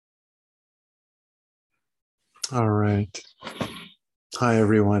All right. Hi,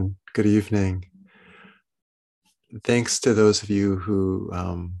 everyone. Good evening. Thanks to those of you who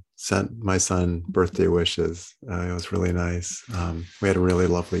sent my son birthday wishes. It was really nice. We had a really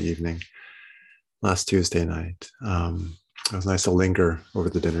lovely evening last Tuesday night. It was nice to linger over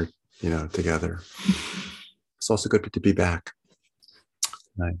the dinner, together. It's also good to be back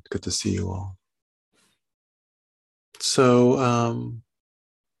tonight. Good to see you all. So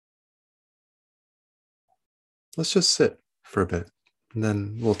let's just sit for a bit, and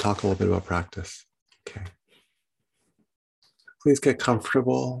then we'll talk a little bit about practice. Okay. Please get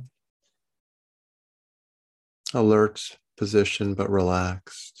comfortable. Alert position, but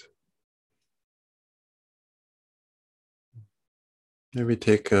relaxed. Maybe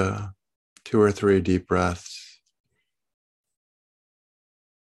take 2 or 3 deep breaths.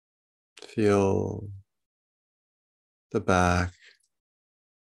 Feel the back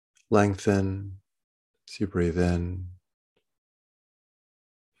lengthen as you breathe in.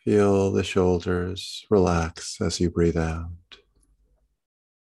 Feel the shoulders relax as you breathe out.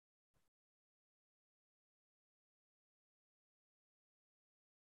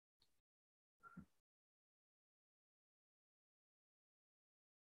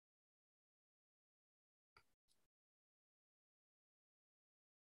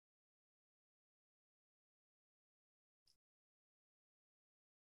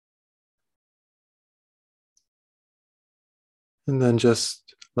 And then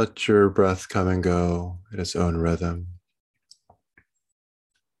just let your breath come and go at its own rhythm.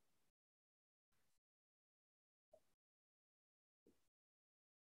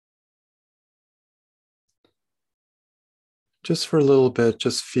 Just for a little bit,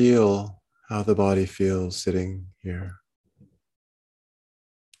 just feel how the body feels sitting here.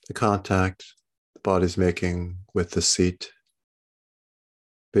 The contact the body's making with the seat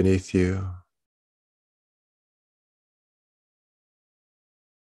beneath you.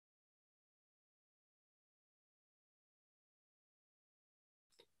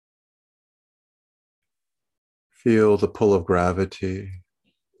 Feel the pull of gravity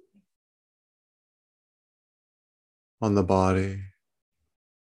on the body.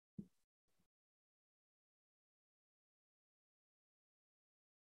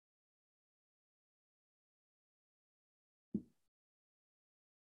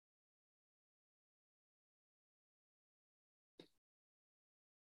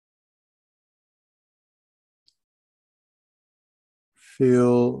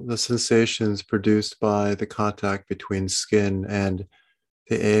 Feel the sensations produced by the contact between skin and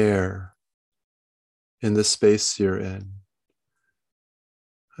the air in the space you're in.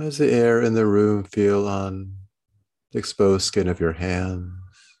 How does the air in the room feel on the exposed skin of your hands,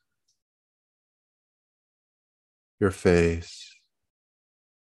 your face,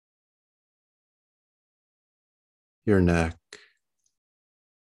 your neck?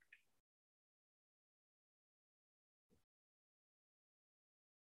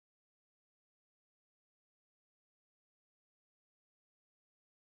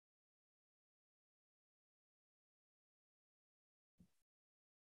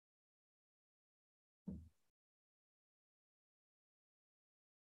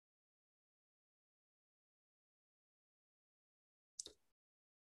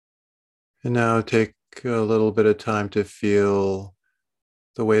 And now take a little bit of time to feel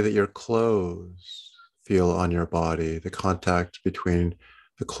the way that your clothes feel on your body, the contact between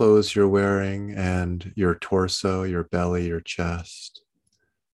the clothes you're wearing and your torso, your belly, your chest,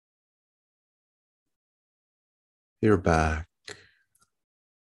 your back.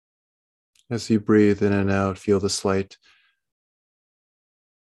 As you breathe in and out, feel the slight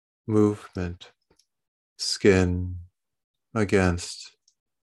movement, skin against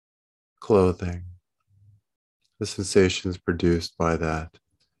clothing, the sensations produced by that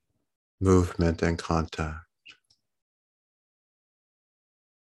movement and contact.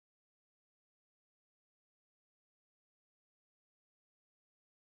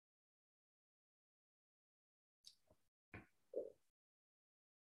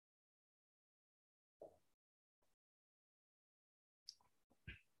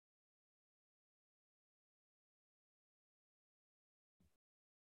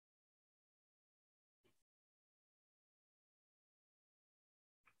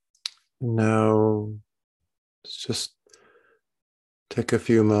 Now, just take a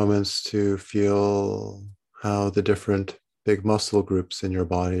few moments to feel how the different big muscle groups in your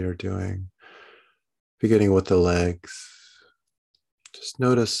body are doing, beginning with the legs. Just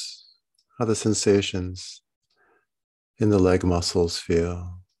notice how the sensations in the leg muscles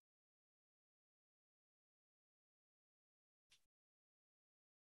feel.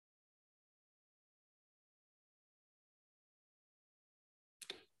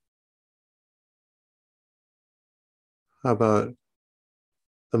 How about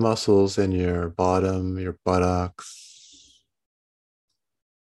the muscles in your bottom, your buttocks,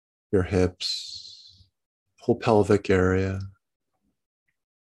 your hips, whole pelvic area?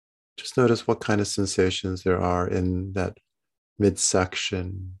 Just notice what kind of sensations there are in that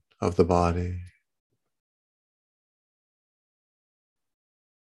midsection of the body.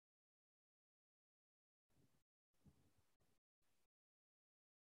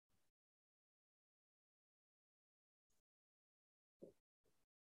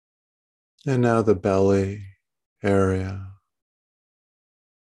 And now the belly area,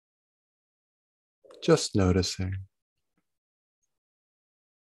 just noticing.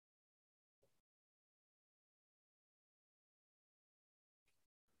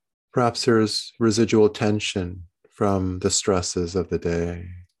 Perhaps there's residual tension from the stresses of the day.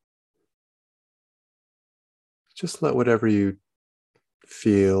 Just let whatever you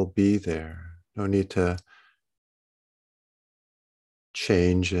feel be there. No need to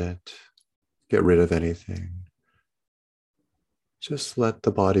change it, get rid of anything. Just let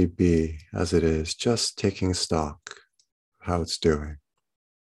the body be as it is, just taking stock of how it's doing.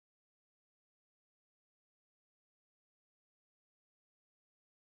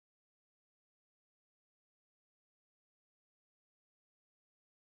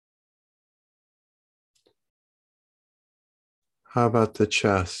 How about the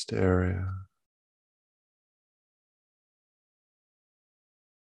chest area?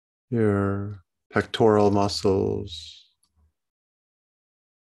 Your pectoral muscles,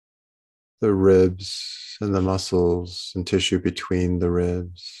 the ribs and the muscles and tissue between the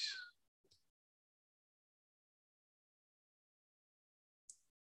ribs.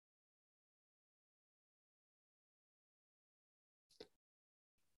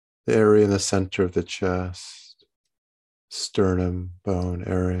 The area in the center of the chest, sternum bone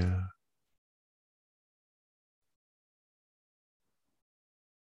area.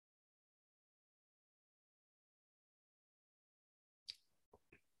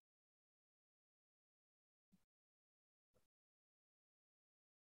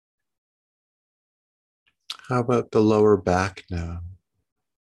 How about the lower back now?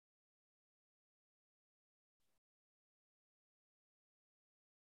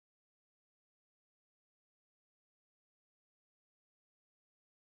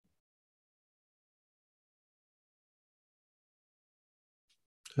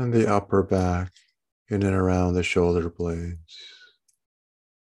 And the upper back in and around the shoulder blades.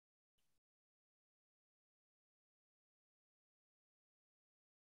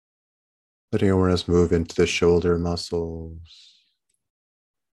 Letting awareness move into the shoulder muscles.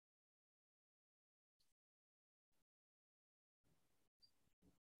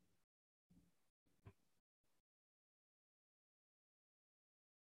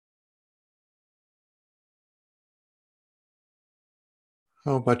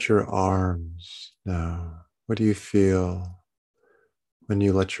 How about your arms now? What do you feel when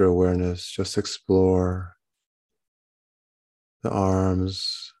you let your awareness just explore the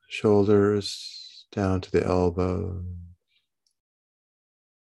arms, shoulders, down to the elbow,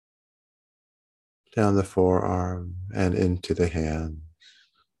 down the forearm, and into the hand?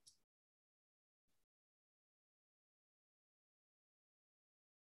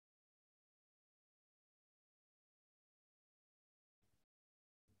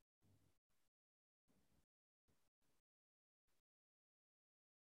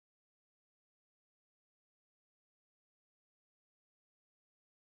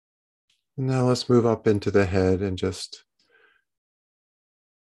 And now let's move up into the head and just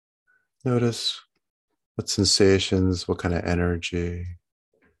notice what sensations, what kind of energy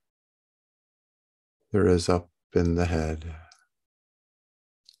there is up in the head.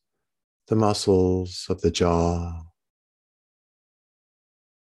 The muscles of the jaw,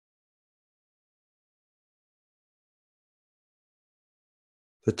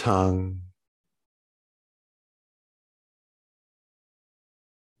 the tongue,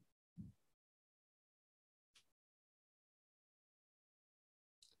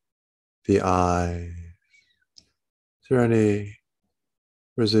 the eye. Is there any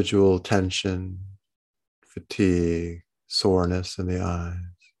residual tension, fatigue, soreness in the eyes?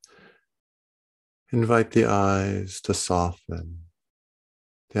 Invite the eyes to soften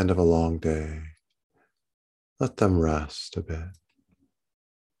at the end of a long day. Let them rest a bit.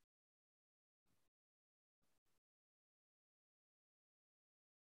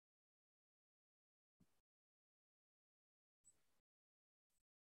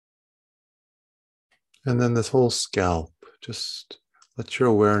 And then this whole scalp, just let your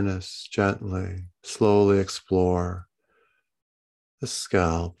awareness gently, slowly explore the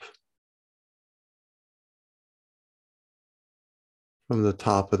scalp. from the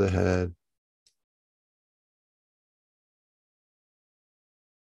top of the head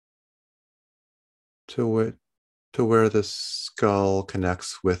to where the skull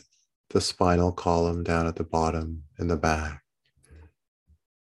connects with the spinal column down at the bottom in the back.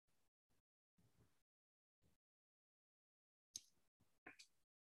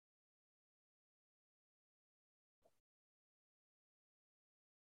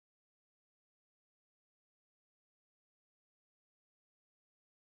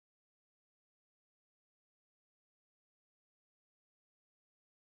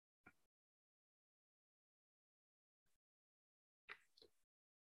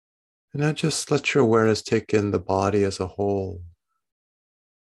 And now just let your awareness take in the body as a whole,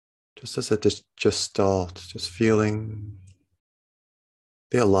 just as a gestalt, just feeling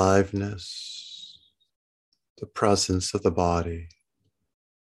the aliveness, the presence of the body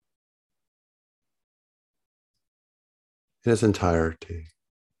in its entirety.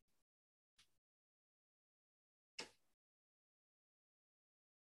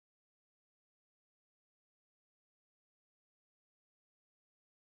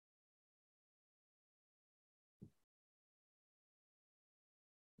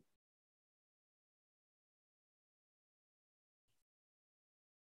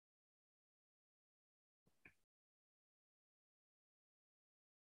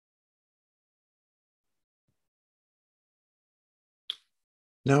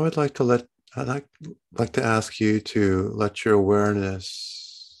 Now I'd like to ask you to let your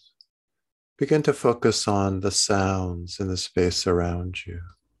awareness begin to focus on the sounds in the space around you.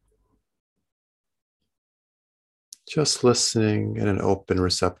 Just listening in an open,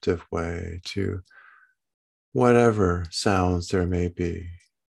 receptive way to whatever sounds there may be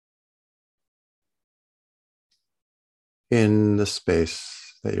in the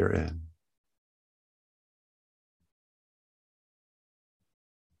space that you're in.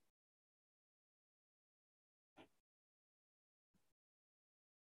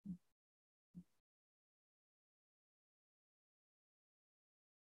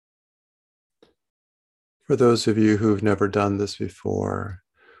 For those of you who've never done this before,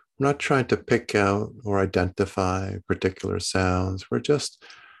 I'm not trying to pick out or identify particular sounds. We're just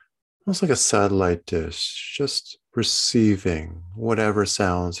almost like a satellite dish, just receiving whatever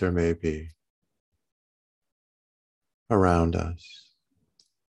sounds there may be around us.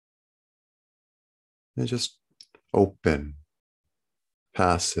 And just open,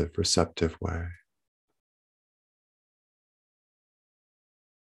 passive, receptive way.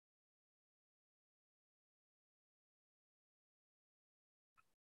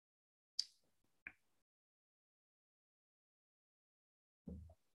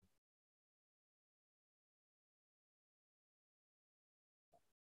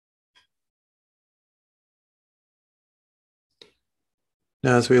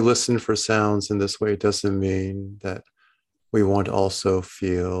 Now, as we listen for sounds in this way, it doesn't mean that we won't also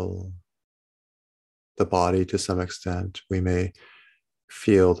feel the body to some extent. We may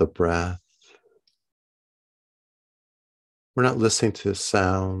feel the breath. We're not listening to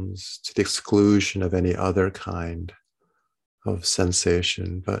sounds to the exclusion of any other kind of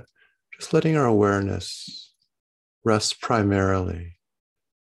sensation, but just letting our awareness rest primarily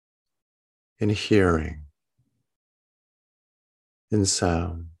in hearing, in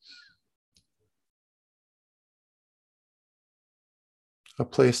sounds. A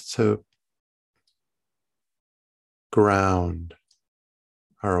place to ground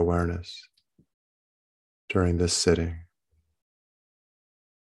our awareness during this sitting.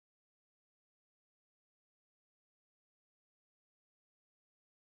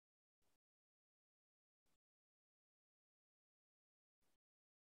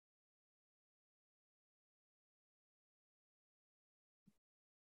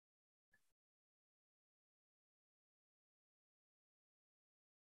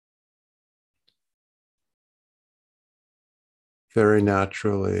 Very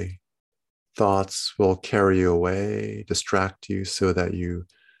naturally, thoughts will carry you away, distract you so that you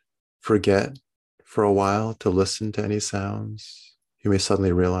forget for a while to listen to any sounds. You may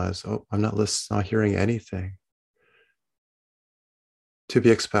suddenly realize, oh, I'm not hearing anything. To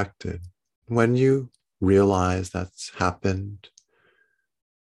be expected. When you realize that's happened,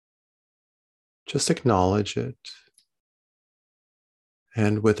 just acknowledge it.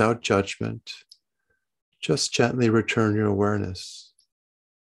 And without judgment, just gently return your awareness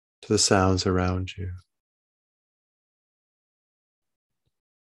to the sounds around you.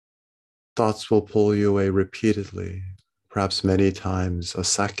 Thoughts will pull you away repeatedly, perhaps many times a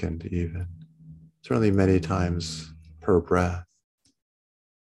second even, certainly many times per breath.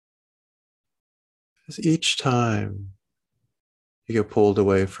 As each time you get pulled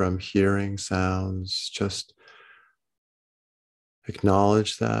away from hearing sounds, just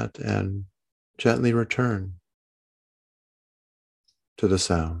acknowledge that and gently return to the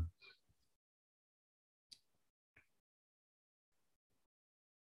sound.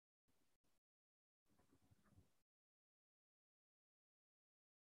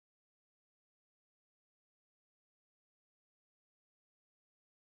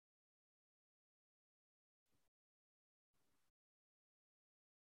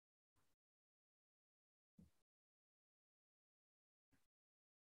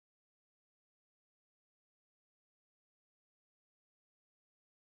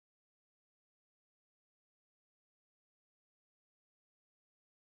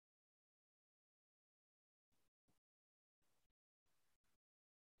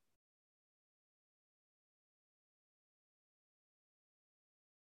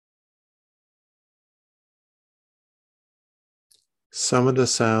 Some of the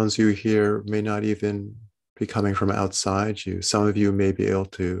sounds you hear may not even be coming from outside you. Some of you may be able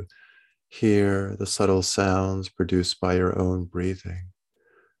to hear the subtle sounds produced by your own breathing.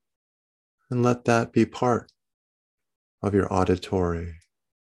 And let that be part of your auditory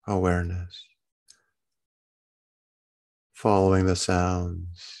awareness, following the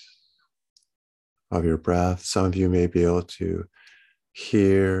sounds of your breath. Some of you may be able to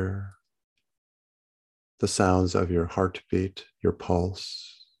hear the sounds of your heartbeat, your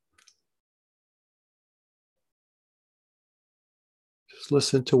pulse. Just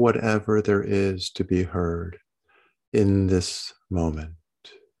listen to whatever there is to be heard in this moment.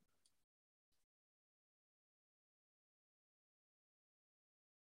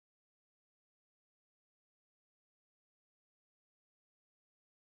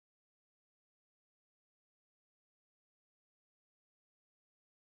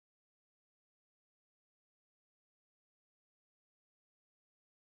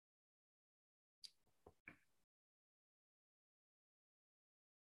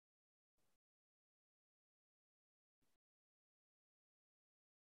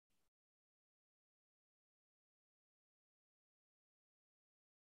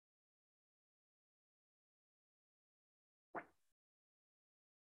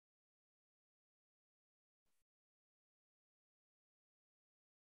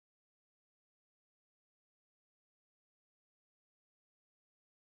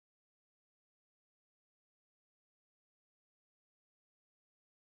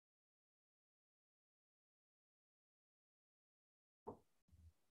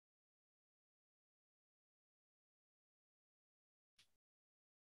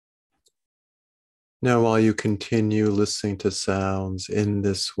 Now, while you continue listening to sounds in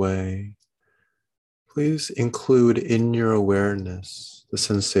this way, please include in your awareness the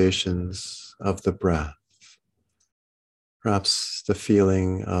sensations of the breath, perhaps the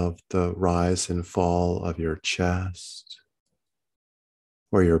feeling of the rise and fall of your chest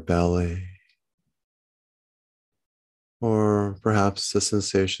or your belly, or perhaps the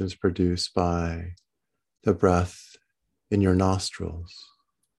sensations produced by the breath in your nostrils.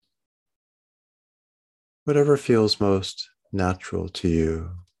 Whatever feels most natural to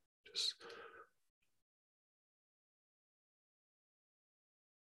you, just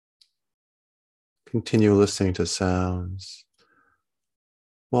continue listening to sounds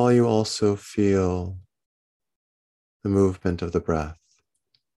while you also feel the movement of the breath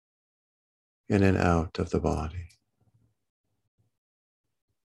in and out of the body.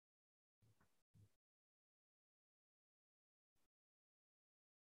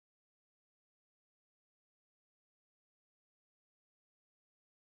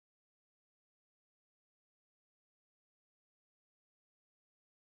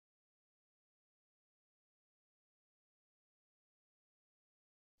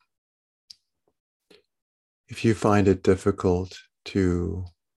 If you find it difficult to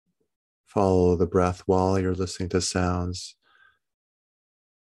follow the breath while you're listening to sounds,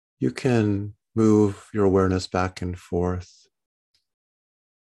 you can move your awareness back and forth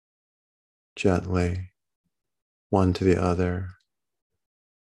gently, one to the other.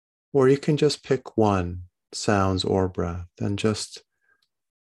 Or you can just pick one, sounds or breath, and just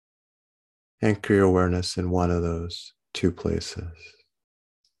anchor your awareness in one of those two places,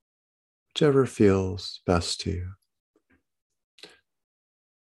 whichever feels best to you.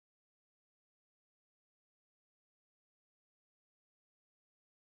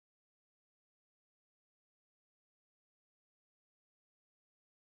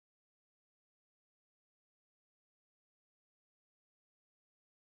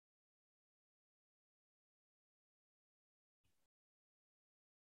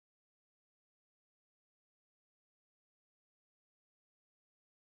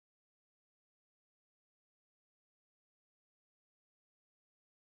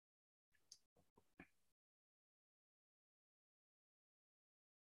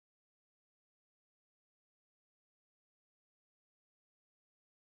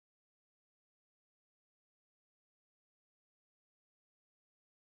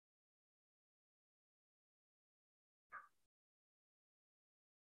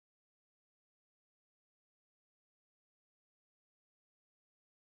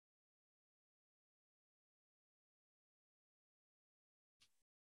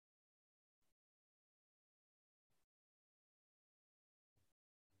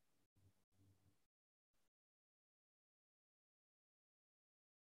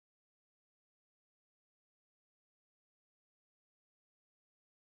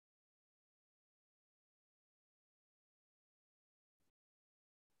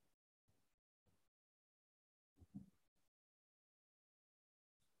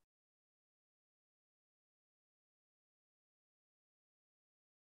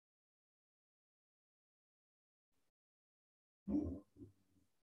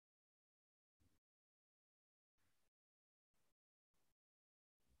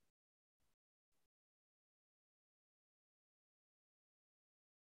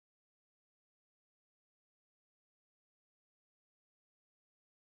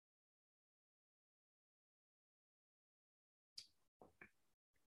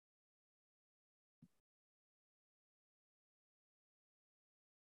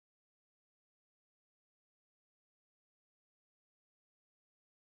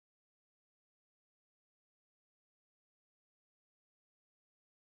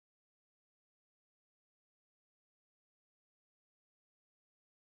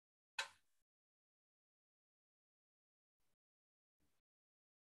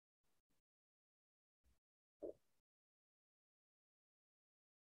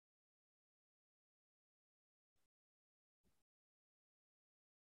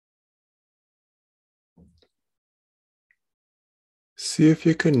 See if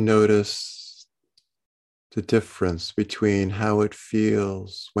you can notice the difference between how it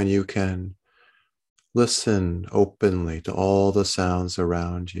feels when you can listen openly to all the sounds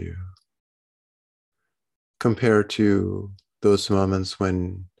around you compared to those moments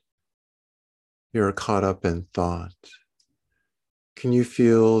when you're caught up in thought. Can you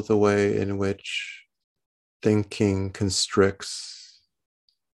feel the way in which thinking constricts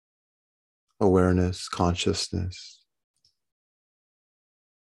awareness, consciousness,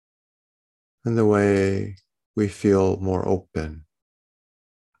 and the way we feel more open,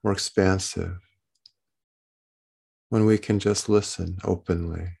 more expansive when we can just listen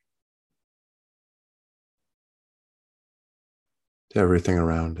openly to everything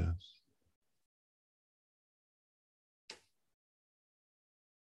around us?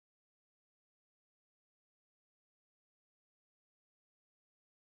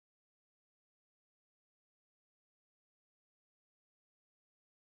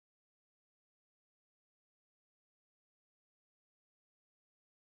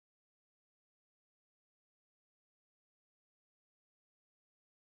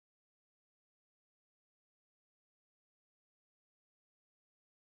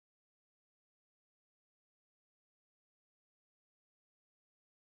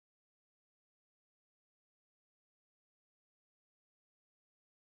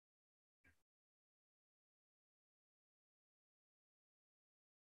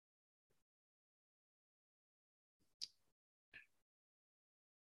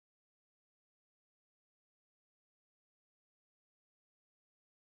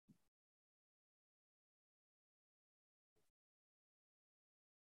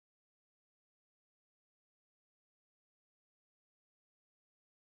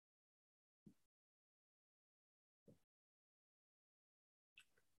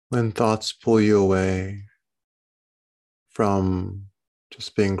 When thoughts pull you away from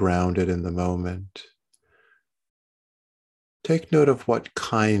just being grounded in the moment, take note of what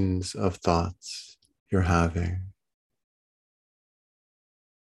kinds of thoughts you're having.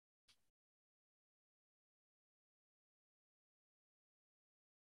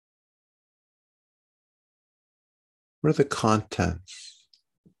 What are the contents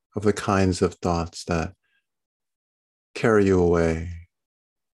of the kinds of thoughts that carry you away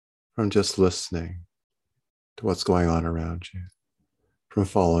from just listening to what's going on around you, from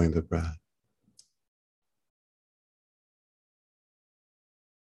following the breath?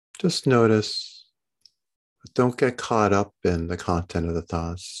 Just notice, but don't get caught up in the content of the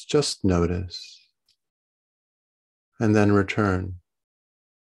thoughts. Just notice and then return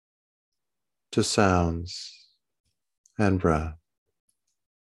to sounds and breath.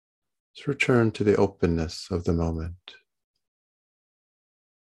 Just return to the openness of the moment.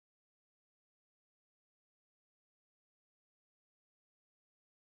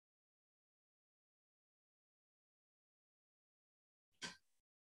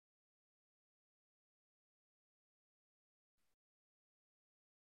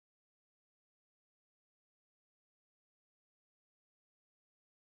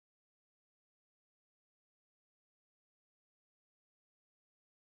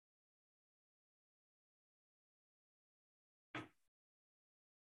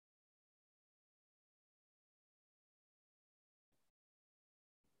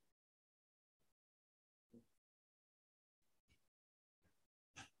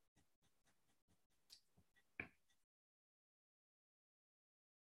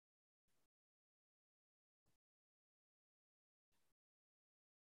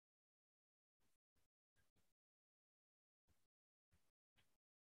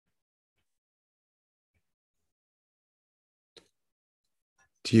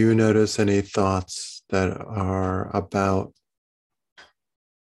 Do you notice any thoughts that are about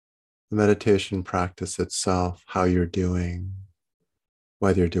the meditation practice itself, how you're doing,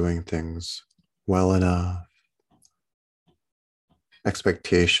 whether you're doing things well enough,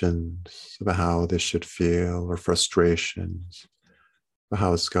 expectations about how this should feel, or frustrations about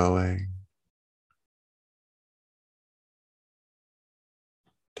how it's going?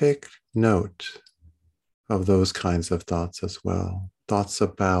 Take note of those kinds of thoughts as well. Thoughts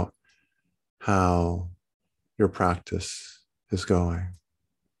about how your practice is going.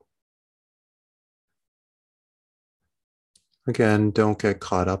 Again, don't get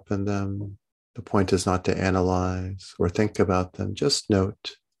caught up in them. The point is not to analyze or think about them. Just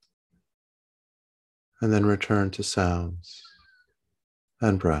note and then return to sounds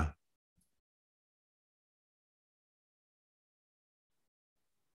and breath.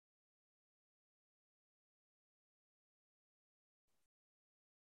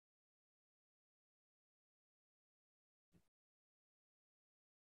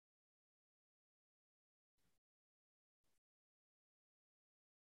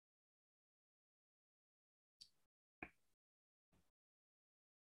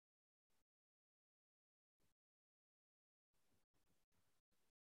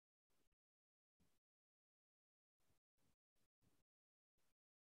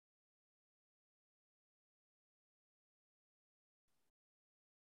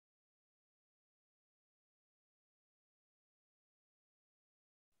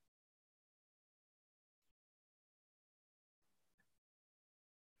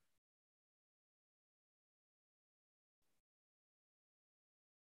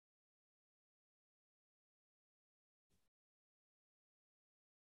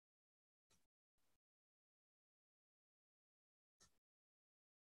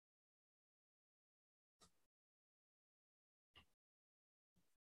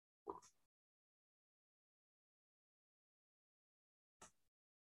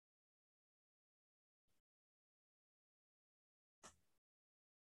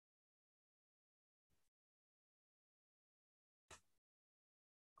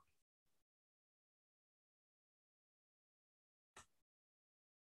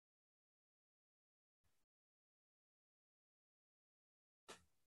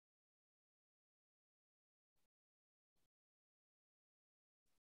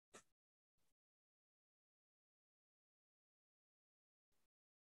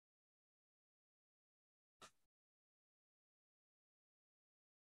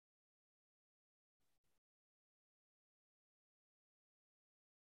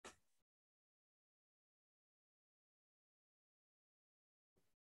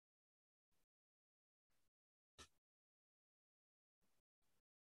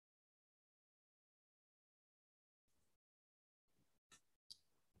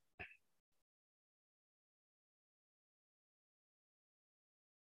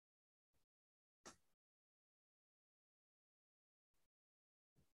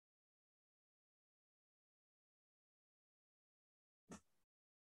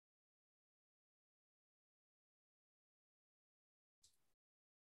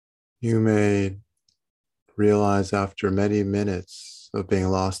 You may realize after many minutes of being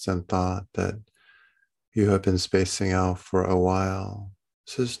lost in thought that you have been spacing out for a while.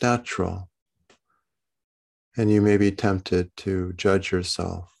 This is natural. And you may be tempted to judge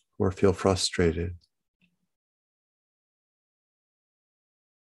yourself or feel frustrated.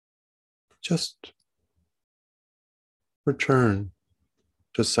 Just return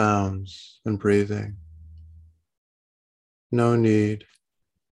to sounds and breathing. No need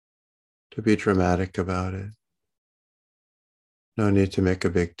to be dramatic about it. No need to make a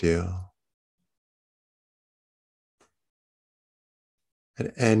big deal.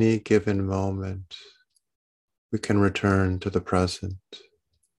 At any given moment, we can return to the present.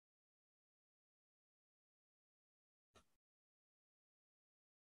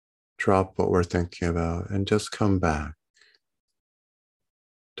 Drop what we're thinking about and just come back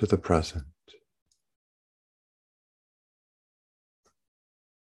to the present.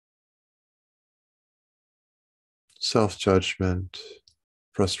 Self-judgment,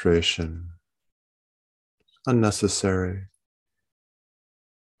 frustration, unnecessary,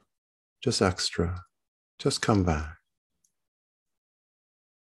 just extra. Just come back.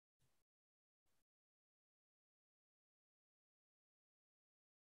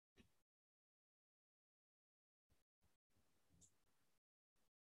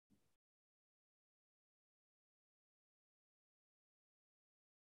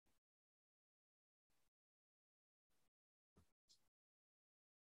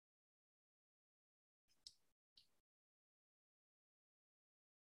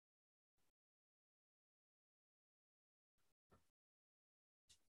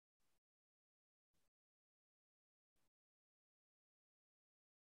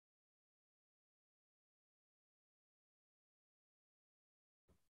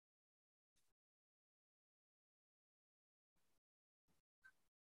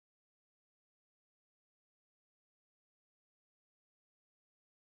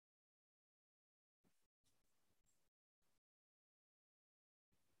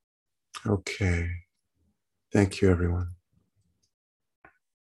 Okay. Thank you, everyone.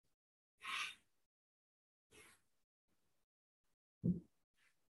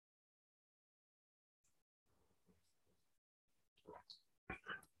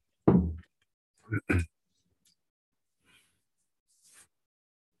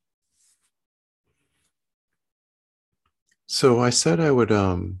 So I said I would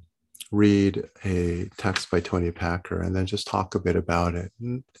read a text by Tony Packer and then just talk a bit about it.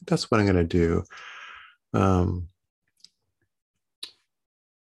 And that's what I'm going to do. The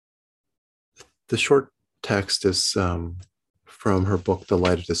short text is from her book, The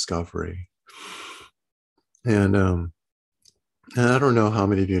Light of Discovery. And I don't know how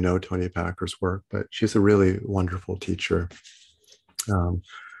many of you know Tony Packer's work, but she's a really wonderful teacher. Um,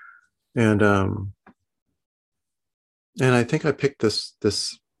 and um, and I think I picked this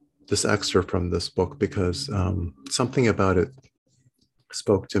excerpt from this book because something about it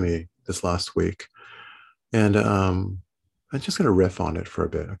spoke to me this last week, and I'm just going to riff on it for a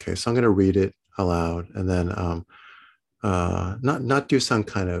bit. Okay, so I'm going to read it aloud, and then not do some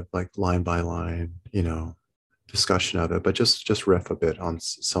kind of like line by line, discussion of it, but just riff a bit on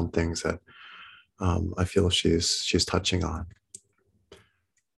some things that I feel she's touching on.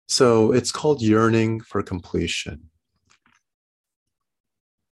 So it's called Yearning for Completion.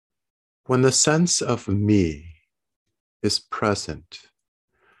 When the sense of me is present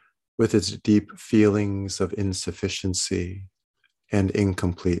with its deep feelings of insufficiency and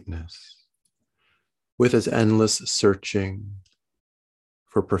incompleteness, with its endless searching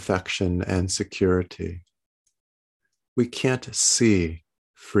for perfection and security, we can't see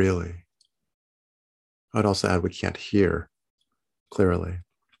freely. I'd also add we can't hear clearly.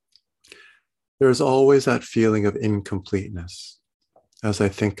 There's always that feeling of incompleteness as I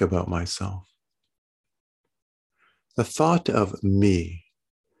think about myself. The thought of me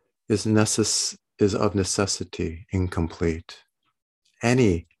is of necessity incomplete.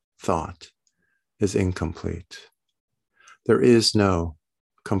 Any thought is incomplete. There is no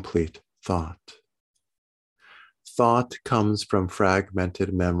complete thought. Thought comes from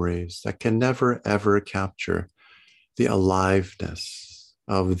fragmented memories that can never, ever capture the aliveness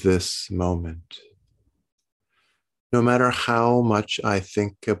of this moment. No matter how much I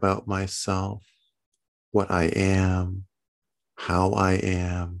think about myself, what I am, how I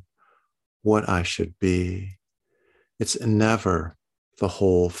am, what I should be, it's never the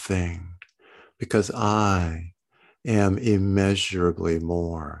whole thing, because I am immeasurably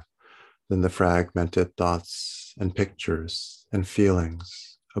more than the fragmented thoughts and pictures and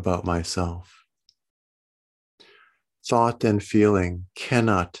feelings about myself. Thought and feeling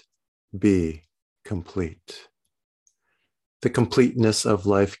cannot be complete. The completeness of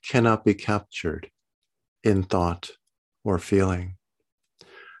life cannot be captured in thought or feeling.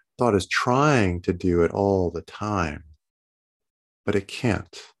 Thought is trying to do it all the time, but it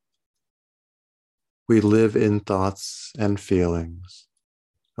can't. We live in thoughts and feelings,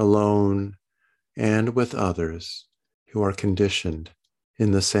 alone and with others who are conditioned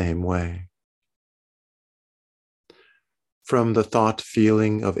in the same way. From the thought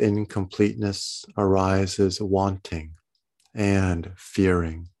feeling of incompleteness arises wanting and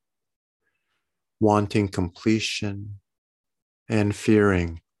fearing. Wanting completion and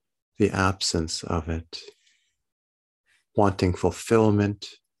fearing the absence of it. Wanting fulfillment,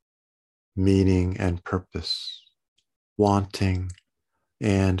 meaning, and purpose. Wanting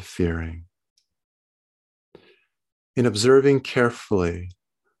and fearing. In observing carefully,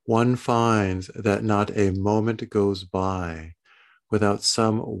 one finds that not a moment goes by without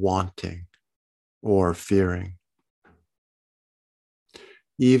some wanting or fearing.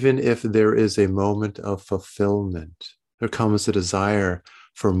 Even if there is a moment of fulfillment, there comes a desire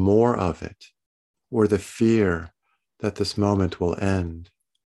for more of it, or the fear that this moment will end.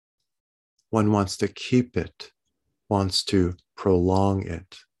 One wants to keep it, wants to prolong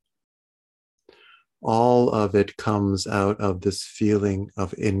it. All of it comes out of this feeling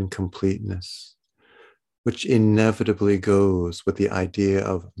of incompleteness, which inevitably goes with the idea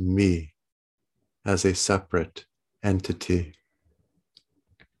of me as a separate entity.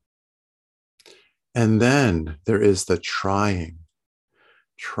 And then there is the trying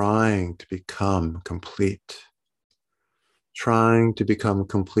to become complete, trying to become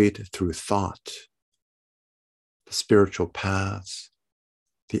complete through thought, the spiritual paths,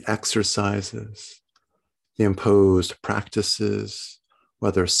 the exercises, the imposed practices,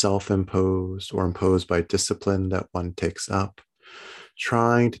 whether self-imposed or imposed by discipline that one takes up,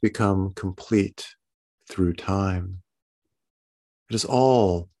 trying to become complete through time. It is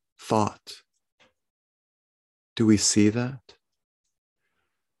all thought. Do we see that?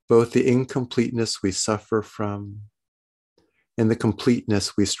 Both the incompleteness we suffer from and the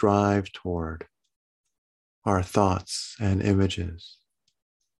completeness we strive toward are thoughts and images.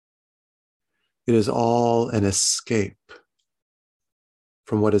 It is all an escape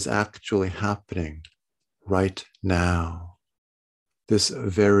from what is actually happening right now, this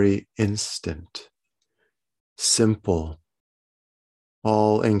very instant, simple,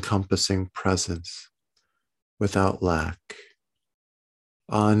 all-encompassing presence without lack,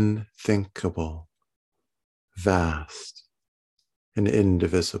 unthinkable, vast, and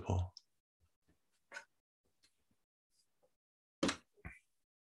indivisible.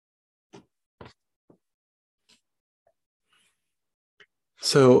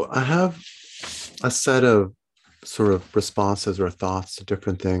 So I have a set of sort of responses or thoughts to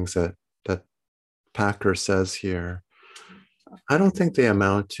different things that Packer says here. I don't think they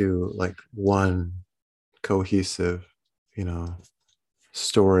amount to like one cohesive,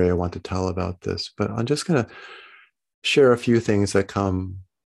 story I want to tell about this, but I'm just going to share a few things that come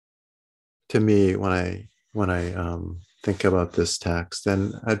to me when I think about this text,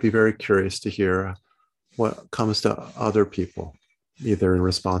 and I'd be very curious to hear what comes to other people, either in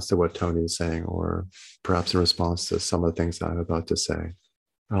response to what Tony's saying or perhaps in response to some of the things that I'm about to say.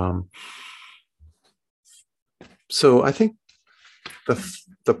 So I think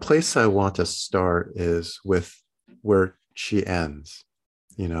the place I want to start is with where she ends.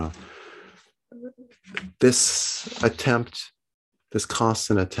 This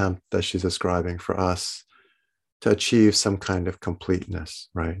constant attempt that she's describing for us to achieve some kind of completeness,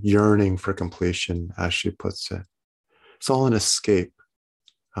 right? Yearning for completion, as she puts it. It's all an escape,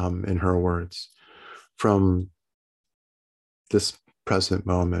 in her words, from this present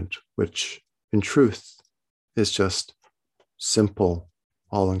moment, which in truth is just simple,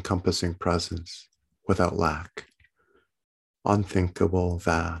 all-encompassing presence without lack, unthinkable,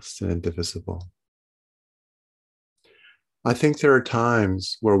 vast, and indivisible. I think there are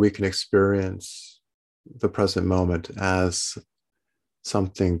times where we can experience the present moment as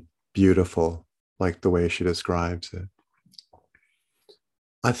something beautiful, like the way she describes it.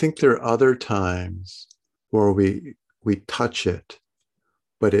 I think there are other times where we touch it,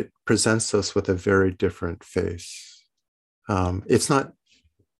 but it presents us with a very different face. It's not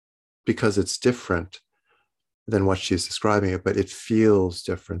because it's different than what she's describing it, but it feels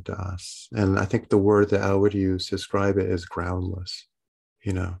different to us. And I think the word that I would use to describe it is groundless.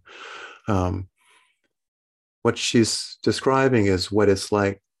 What she's describing is what it's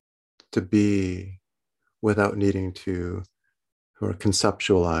like to be without needing to or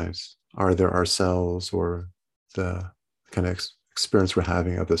conceptualize either ourselves or the kind of experience we're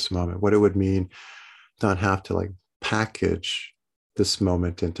having of this moment, what it would mean not have to like package this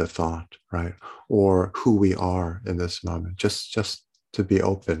moment into thought, right? Or who we are in this moment, just to be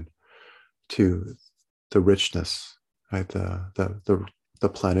open to the richness, right? The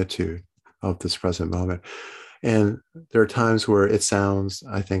plenitude of this present moment. And there are times where it sounds,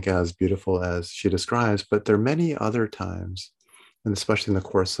 I think, as beautiful as she describes, but there are many other times, and especially in the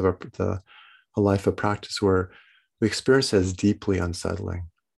course of a life of practice, where we experience it as deeply unsettling.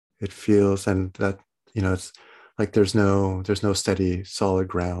 It feels, and that, it's like there's no steady, solid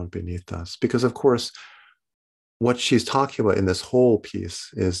ground beneath us. Because of course, what she's talking about in this whole piece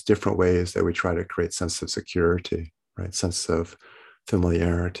is different ways that we try to create sense of security, right? Sense of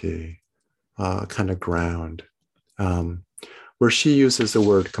familiarity, kind of ground. Where she uses the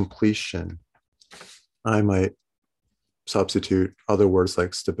word completion, I might substitute other words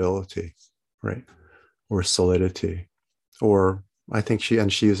like stability, right? Or solidity. Or I think she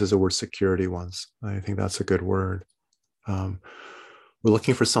uses the word security once. I think that's a good word. We're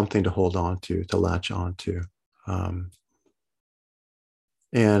looking for something to hold on to latch on to.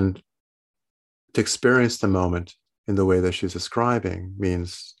 And to experience the moment in the way that she's describing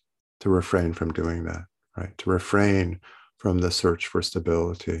means to refrain from doing that, right? To refrain from the search for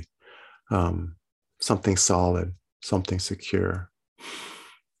stability, something solid, something secure.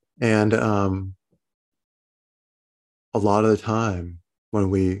 And a lot of the time when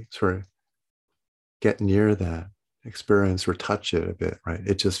we sort of get near that experience or touch it a bit, right,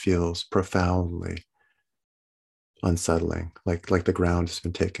 it just feels profoundly unsettling, like the ground has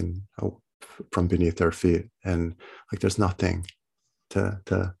been taken from beneath our feet, and like there's nothing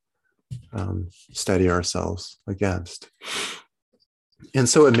to steady ourselves against. And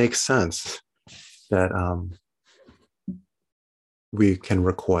so it makes sense that we can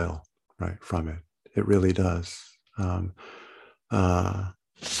recoil, right, from it. It really does.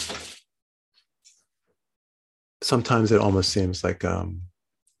 Sometimes it almost seems like a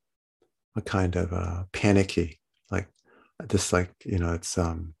kind of panicky, like this, like, it's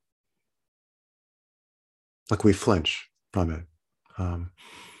like we flinch from it.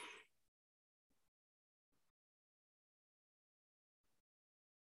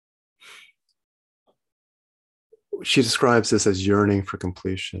 She describes this as yearning for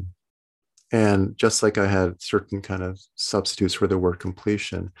completion. And just like I had certain kind of substitutes for the word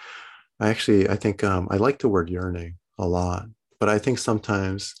completion, I think I like the word yearning a lot, but I think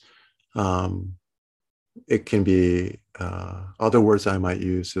sometimes it can be other words I might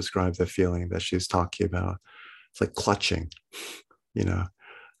use to describe the feeling that she's talking about. It's like clutching,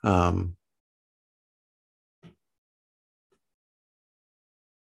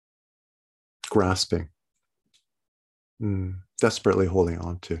 grasping, desperately holding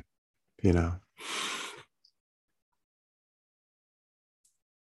on to,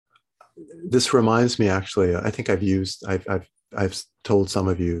 This reminds me, actually, I think I've told some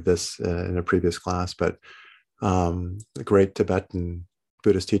of you this in a previous class, but the great Tibetan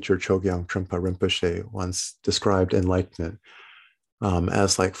Buddhist teacher Chogyam Trungpa Rinpoche once described enlightenment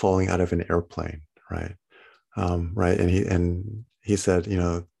as like falling out of an airplane, right? Right, and he said,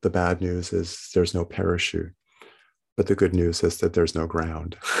 the bad news is there's no parachute, but the good news is that there's no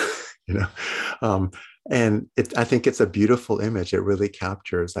ground, and I think it's a beautiful image. It really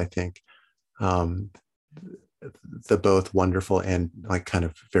captures, I think, the both wonderful and like kind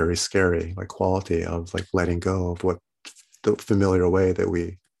of very scary like quality of like letting go of what the familiar way that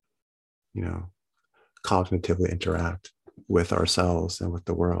we cognitively interact with ourselves and with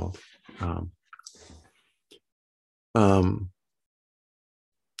the world.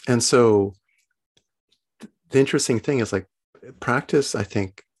 And so the interesting thing is, like, practice, I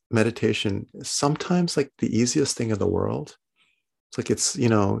think meditation is sometimes like the easiest thing in the world. It's like,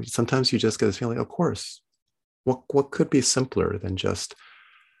 sometimes you just get this feeling, of course, what could be simpler than just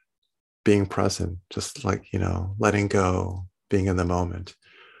being present, just like, letting go, being in the moment.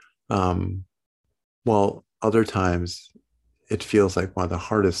 While other times it feels like one of the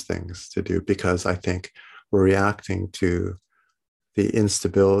hardest things to do, because I think we're reacting to the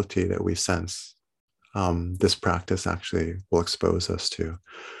instability that we sense this practice actually will expose us to.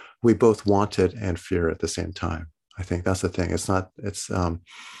 We both want it and fear at the same time. I think that's the thing.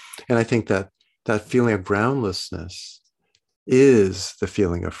 And I think that feeling of groundlessness is the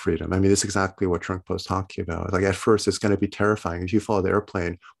feeling of freedom. I mean, it's exactly what Trungpa is talking about. Like, at first, it's going to be terrifying. If you follow the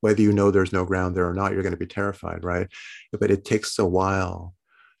airplane, whether you know there's no ground there or not, you're going to be terrified, right? But it takes a while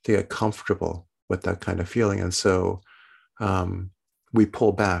to get comfortable with that kind of feeling. And so we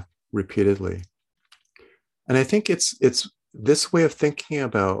pull back repeatedly. And I think it's this way of thinking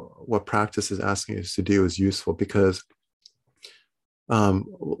about what practice is asking us to do is useful, because Um,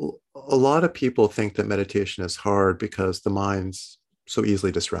 a lot of people think that meditation is hard because the mind's so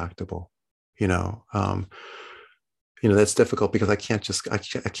easily distractible. You know, um, that's difficult because I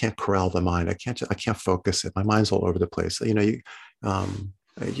can't corral the mind. I can't focus it. My mind's all over the place. Um,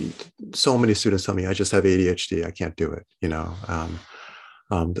 you, so many students tell me I just have ADHD. I can't do it.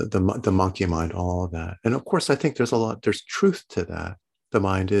 The monkey mind, all of that. And of course, I think there's truth to that. The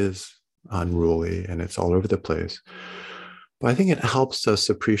mind is unruly and it's all over the place. But I think it helps us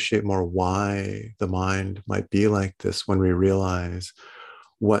appreciate more why the mind might be like this when we realize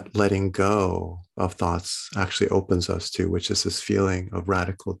what letting go of thoughts actually opens us to, which is this feeling of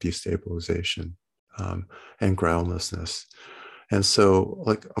radical destabilization and groundlessness. And so,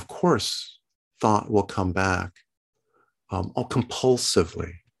 like, of course, thought will come back all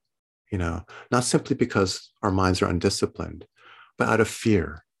compulsively, not simply because our minds are undisciplined, but out of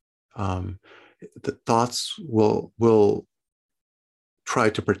fear. Um, the thoughts will try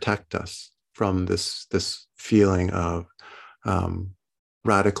to protect us from this feeling of um,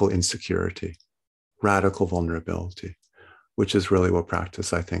 radical insecurity, radical vulnerability, which is really what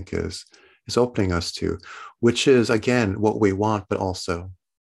practice, I think, is opening us to, which is again what we want, but also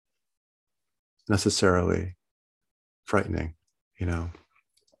necessarily frightening. You know,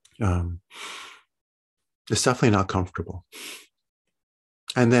 um, it's definitely not comfortable,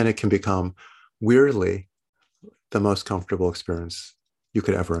 and then it can become weirdly the most comfortable experience you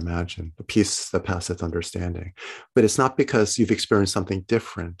could ever imagine, a peace that passeth understanding. But it's not because you've experienced something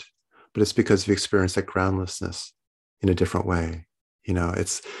different, but it's because you've experienced that groundlessness in a different way.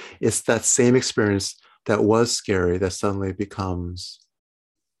 It's that same experience that was scary that suddenly becomes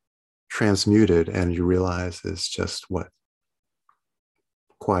transmuted, and you realize is just what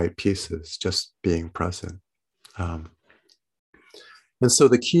quiet peace is, just being present. Um, and so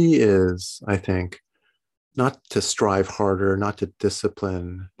the key is, I think, not to strive harder, not to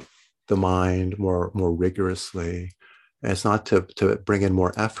discipline the mind more rigorously. And it's not to bring in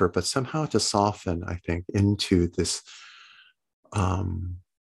more effort, but somehow to soften, I think, into um,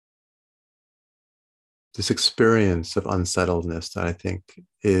 this experience of unsettledness that I think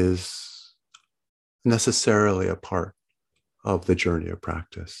is necessarily a part of the journey of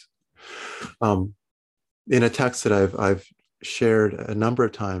practice. Um, in a text that I've shared a number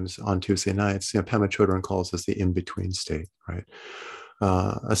of times on Tuesday nights, Pema Chodron calls this the in-between state, right?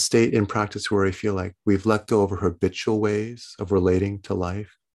 A state in practice where we feel like we've let go of our habitual ways of relating to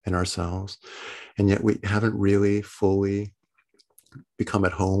life and ourselves, and yet we haven't really fully become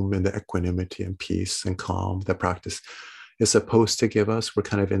at home in the equanimity and peace and calm that practice is supposed to give us. We're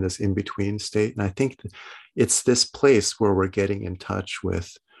kind of in this in-between state. And I think it's this place where we're getting in touch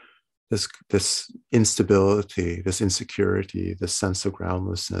with this instability, this insecurity, this sense of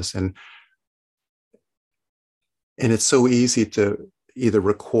groundlessness. And it's so easy to either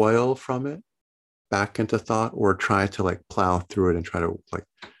recoil from it back into thought or try to like plow through it and try to like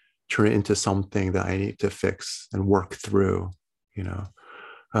turn it into something that I need to fix and work through, you know.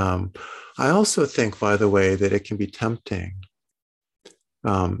 I also think, by the way, that it can be tempting.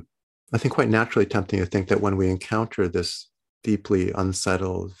 I think quite naturally tempting to think that when we encounter this deeply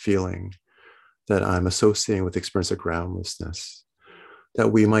unsettled feeling that I'm associating with the experience of groundlessness,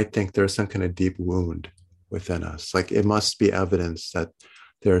 that we might think there's some kind of deep wound within us. Like it must be evidence that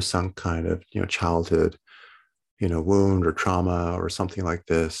there's some kind of, childhood, wound or trauma or something like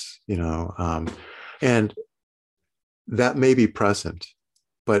this, and that may be present.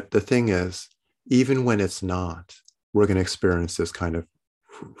 But the thing is, even when it's not, we're going to experience this kind of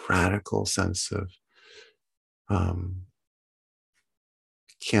radical sense of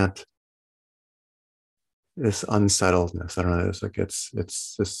can't, this unsettledness. I don't know. It's like it's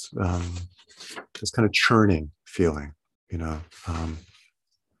this kind of churning feeling, you know.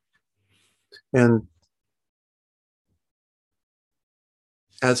 And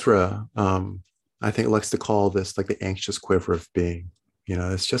Ezra, I think, likes to call this like the anxious quiver of being.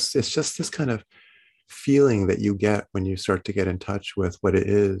 It's just this kind of feeling that you get when you start to get in touch with what it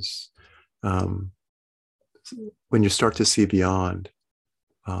is, um, when you start to see beyond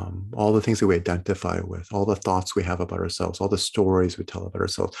all the things that we identify with, all the thoughts we have about ourselves, all the stories we tell about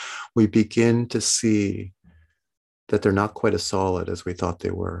ourselves. We begin to see that they're not quite as solid as we thought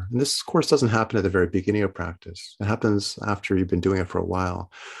they were. And this, of course, doesn't happen at the very beginning of practice. It happens after you've been doing it for a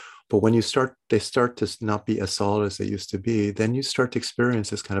while. But when they start to not be as solid as they used to be, then you start to experience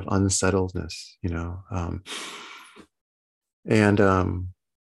this kind of unsettledness, and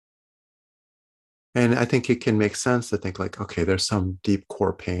and I think it can make sense to think like, okay, there's some deep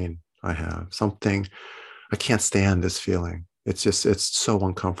core pain I have, something I can't stand this feeling. It's so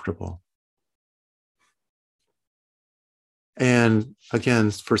uncomfortable. And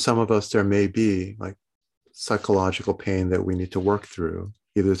again, for some of us, there may be like psychological pain that we need to work through,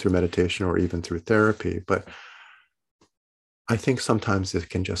 either through meditation or even through therapy. But I think sometimes it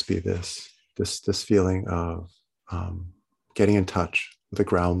can just be this feeling of getting in touch with the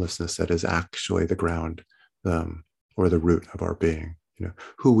groundlessness that is actually the ground, or the root of our being,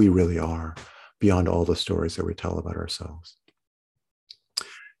 who we really are beyond all the stories that we tell about ourselves.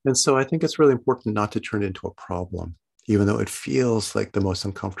 And so I think it's really important not to turn it into a problem, even though it feels like the most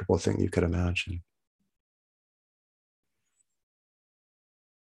uncomfortable thing you could imagine.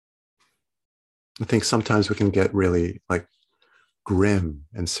 I think sometimes we can get really like grim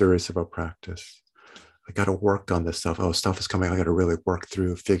and serious about practice. I got to work on this stuff. Oh, stuff is coming. I got to really work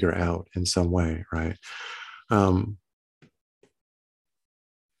through, figure out in some way, right?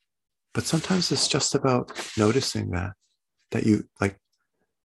 But sometimes it's just about noticing that you like,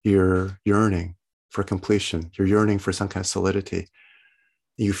 you're yearning for completion. You're yearning for some kind of solidity.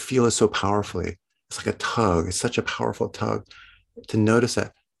 You feel it so powerfully. It's like a tug. It's such a powerful tug to notice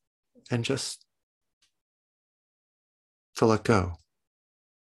that and just to let go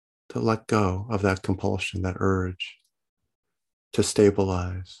of that compulsion, that urge to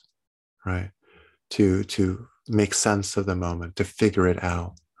stabilize, right? To make sense of the moment, to figure it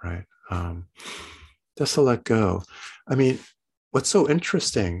out, right? Just to let go. I mean, what's so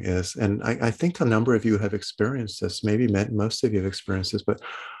interesting is, and I think a number of you have experienced this, maybe most of you have experienced this, but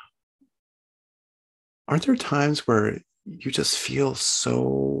aren't there times where you just feel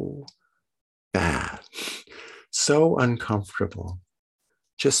so bad, so uncomfortable,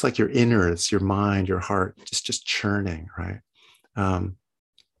 just like your innards, your mind, your heart, just churning, right? And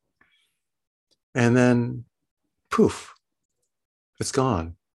then poof, it's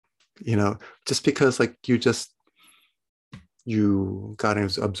gone. Just because like you got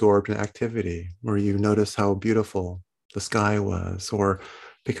absorbed in activity, or you noticed how beautiful the sky was, or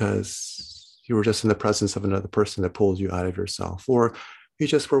because you were just in the presence of another person that pulled you out of yourself, or you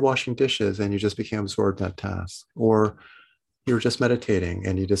just were washing dishes and you just became absorbed in that task, or you were just meditating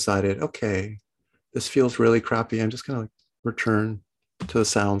and you decided, okay, this feels really crappy. I'm just going to like return to the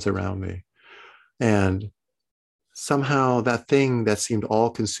sounds around me. And somehow that thing that seemed all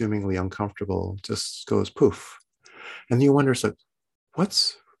consumingly uncomfortable just goes poof. And you wonder, like,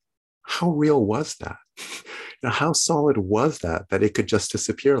 how real was that? How solid was that it could just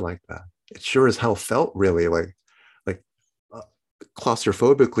disappear like that? It sure as hell felt really like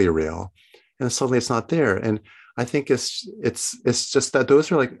claustrophobically real. And suddenly it's not there. And I think it's just that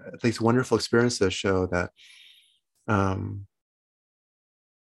those are like these wonderful experiences show that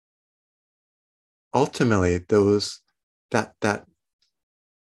ultimately that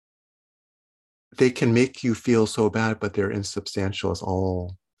they can make you feel so bad, but they're insubstantial as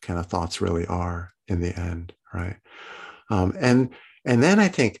all kind of thoughts really are in the end, right? And then I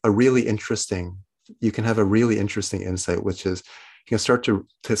think you can have a really interesting insight, which is you can start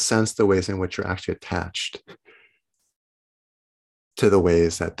to sense the ways in which you're actually attached to the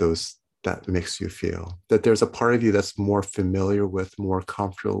ways that makes you feel. That there's a part of you that's more familiar with, more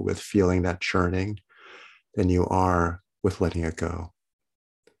comfortable with feeling that churning than you are with letting it go.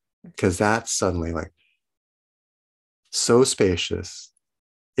 Because that's suddenly like so spacious,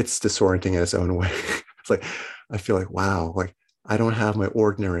 it's disorienting in its own way. It's like, I feel like, wow, like I don't have my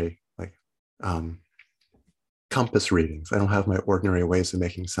ordinary like compass readings. I don't have my ordinary ways of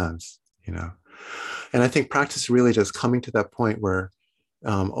making sense, And I think practice really just coming to that point where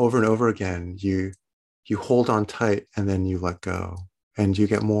over and over again, you hold on tight and then you let go, and you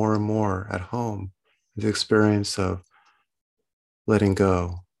get more and more at home, the experience of letting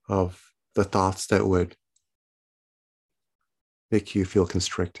go of the thoughts that would make you feel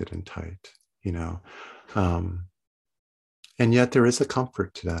constricted and tight, um, and yet there is a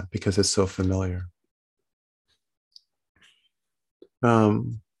comfort to that because it's so familiar.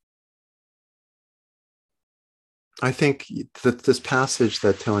 I think that this passage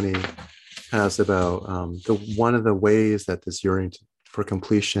that Tony has about one of the ways that this yearning for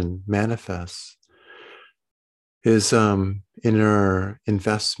completion manifests is in our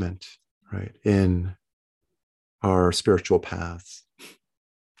investment, right, in our spiritual paths.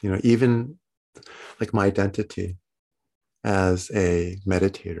 Even like my identity as a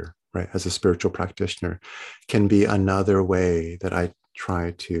meditator, right, as a spiritual practitioner, can be another way that I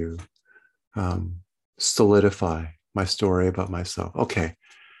try to solidify my story about myself. Okay,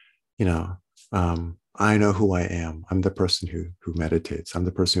 I know who I am. I'm the person who meditates. I'm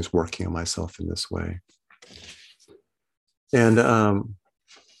the person who's working on myself in this way. And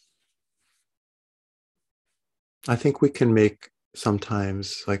I think we can make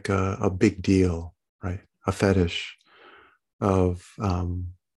sometimes like a big deal, right? A fetish of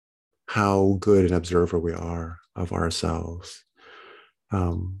how good an observer we are of ourselves,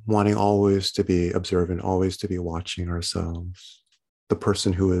 wanting always to be observant, always to be watching ourselves, the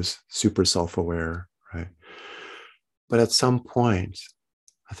person who is super self-aware, right? But at some point,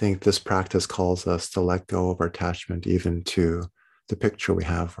 I think this practice calls us to let go of our attachment even to the picture we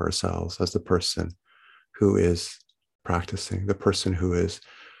have of ourselves as the person who is practicing, the person who is,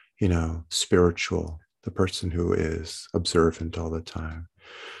 spiritual, the person who is observant all the time.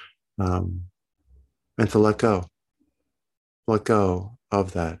 And to let go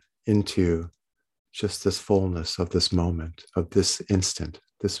of that into just this fullness of this moment, of this instant,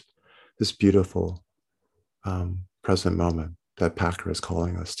 this beautiful present moment that Packer is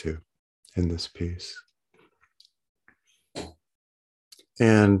calling us to in this piece.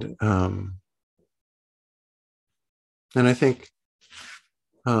 And I think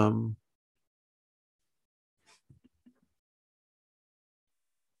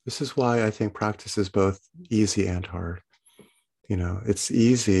this is why I think practice is both easy and hard. It's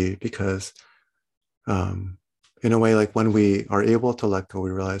easy because in a way, like when we are able to let go, we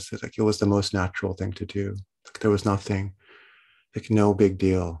realize that like it was the most natural thing to do. Like there was nothing, like no big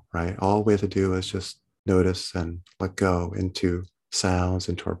deal, right? All we have to do is just notice and let go into sounds,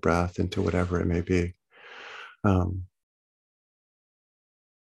 into our breath, into whatever it may be. And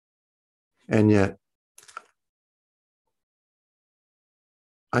yet,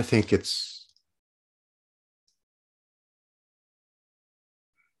 I think it's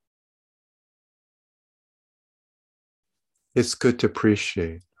good to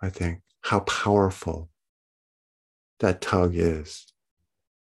appreciate, I think, how powerful that tug is,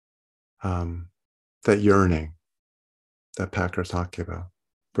 that yearning that Packer's talking about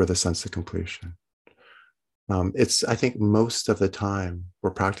for the sense of completion. It's, I think, most of the time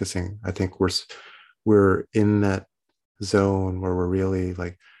we're practicing, I think we're in that zone where we're really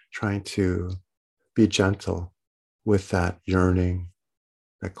like trying to be gentle with that yearning,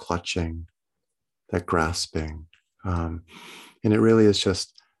 that clutching, that grasping. And it really is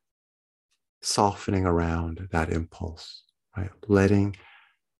just softening around that impulse, right?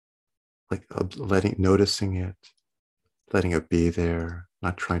 Noticing it, letting it be there,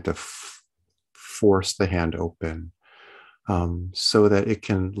 not trying to force the hand open, so that it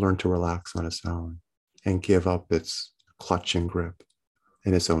can learn to relax on its own and give up its clutching grip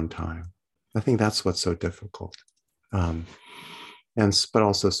in its own time. I think that's what's so difficult, but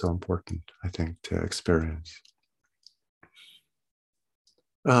also so important, I think, to experience.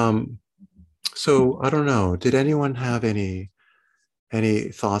 So I don't know. Did anyone have any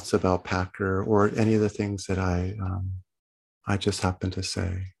thoughts about Packer or any of the things that I just happened to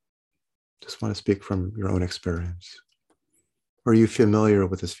say? Just want to speak from your own experience. Are you familiar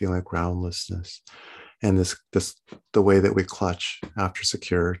with this feeling of groundlessness and the way that we clutch after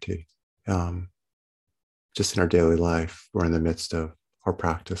security, just in our daily life or in the midst of our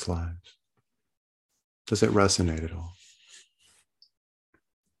practice lives? Does it resonate at all?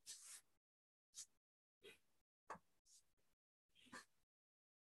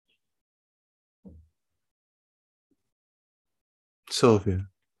 Sylvia.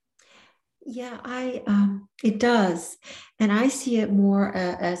 Yeah, it does. And I see it more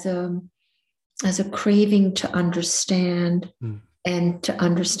as a craving to understand, and to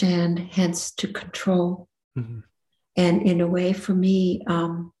understand, hence to control. Mm-hmm. And in a way, for me,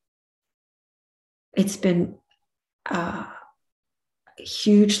 it's been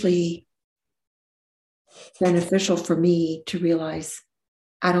hugely beneficial for me to realize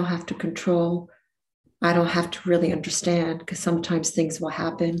I don't have to control. I don't have to really understand, because sometimes things will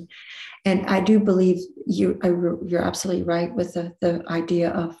happen. And I do believe you're absolutely right with the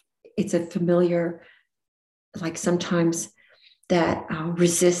idea of it's a familiar, like sometimes that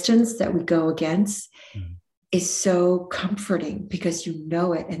resistance that we go against is so comforting because you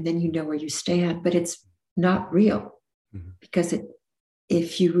know it and then you know where you stand, but it's not real because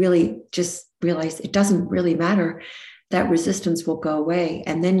if you really just realize it doesn't really matter, that resistance will go away.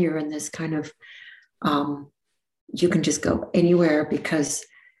 And then you're in this kind of, you can just go anywhere because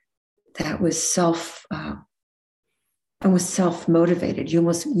that was self-motivated.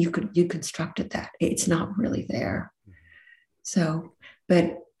 You constructed that. It's not really there. So,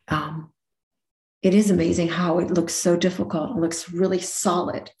 but it is amazing how it looks so difficult. It looks really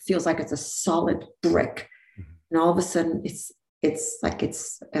solid. It feels like it's a solid brick. And all of a sudden it's like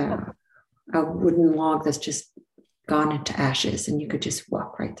it's a wooden log that's just gone into ashes and you could just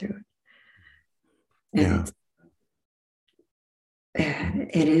walk right through it. And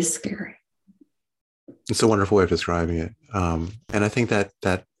it is scary. It's a wonderful way of describing it. And I think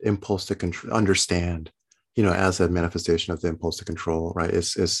that impulse to understand as a manifestation of the impulse to control, right,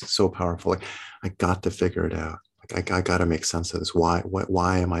 is so powerful. Like, I got to figure it out. Like, I got to make sense of this.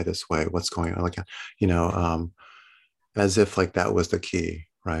 Why am I this way? What's going on? Like, as if like that was the key,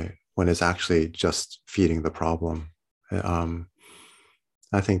 right? When it's actually just feeding the problem. Um,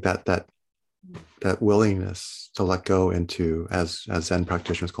 I think that willingness to let go into, as Zen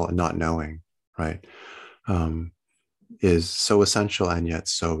practitioners call it, not knowing, right, um, is so essential and yet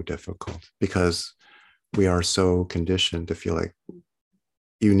so difficult, because we are so conditioned to feel like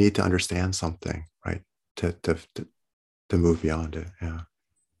you need to understand something, right, to move beyond it. Yeah.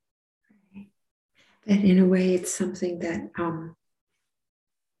 And in a way, it's something that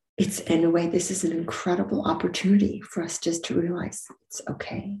it's in a way, this is an incredible opportunity for us just to realize it's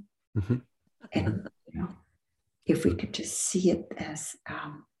okay. Mm-hmm. And if we could just see it as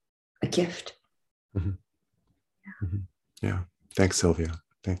a gift. Mm-hmm. Mm-hmm. Yeah. Thanks, Sylvia.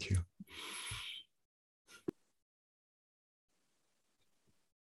 Thank you.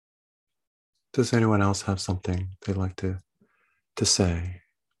 Does anyone else have something they'd like to say?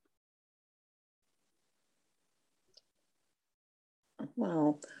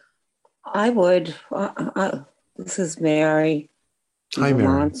 Well, I would. This is Mary. Hi,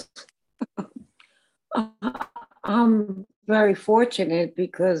 Mary. I'm very fortunate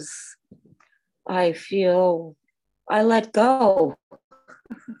because I feel I let go.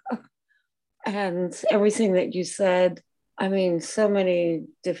 And everything that you said, I mean, so many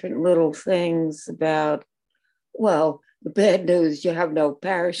different little things about, well, the bad news, you have no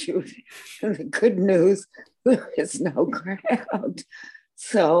parachute. And the good news, there is no ground.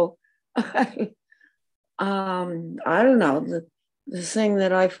 So I don't know. The thing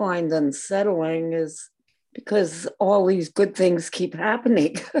that I find unsettling is because all these good things keep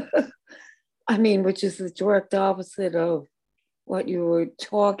happening. I mean, which is the direct opposite of what you were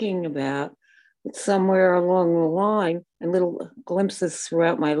talking about. But somewhere along the line, and little glimpses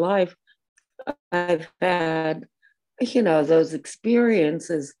throughout my life, I've had, those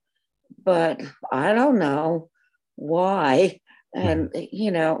experiences, but I don't know why. And,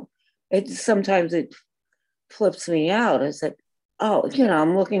 sometimes it flips me out. I said, oh,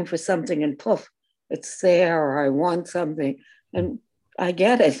 I'm looking for something and poof, it's there, or I want something and I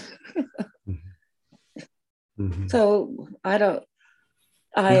get it. Mm-hmm. So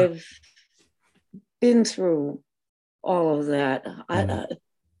I've been through all of that.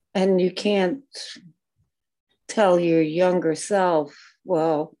 And you can't tell your younger self,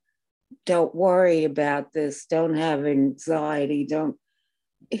 well, don't worry about this, don't have anxiety, don't,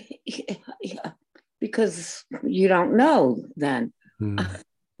 because you don't know then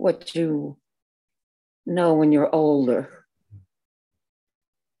what you know when you're older.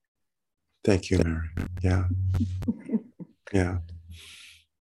 Thank you, Mary. Yeah. Yeah.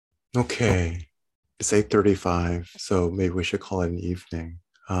 Okay. It's 8:35, so maybe we should call it an evening.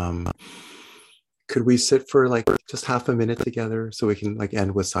 Could we sit for like just half a minute together so we can like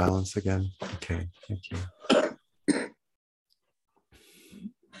end with silence again? Okay, thank you.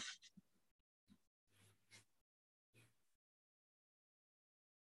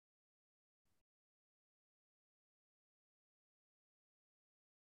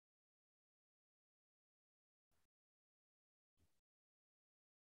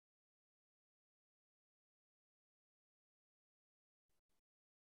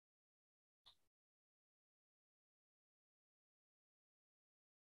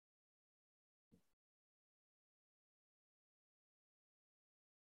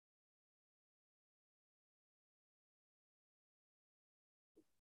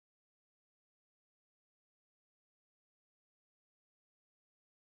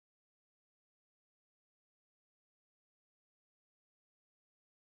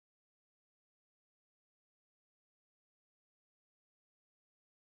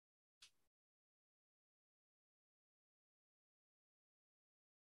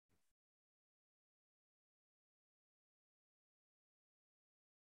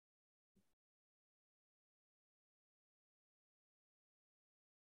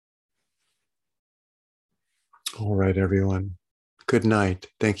 All right, everyone. Good night.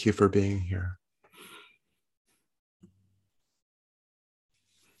 Thank you for being here.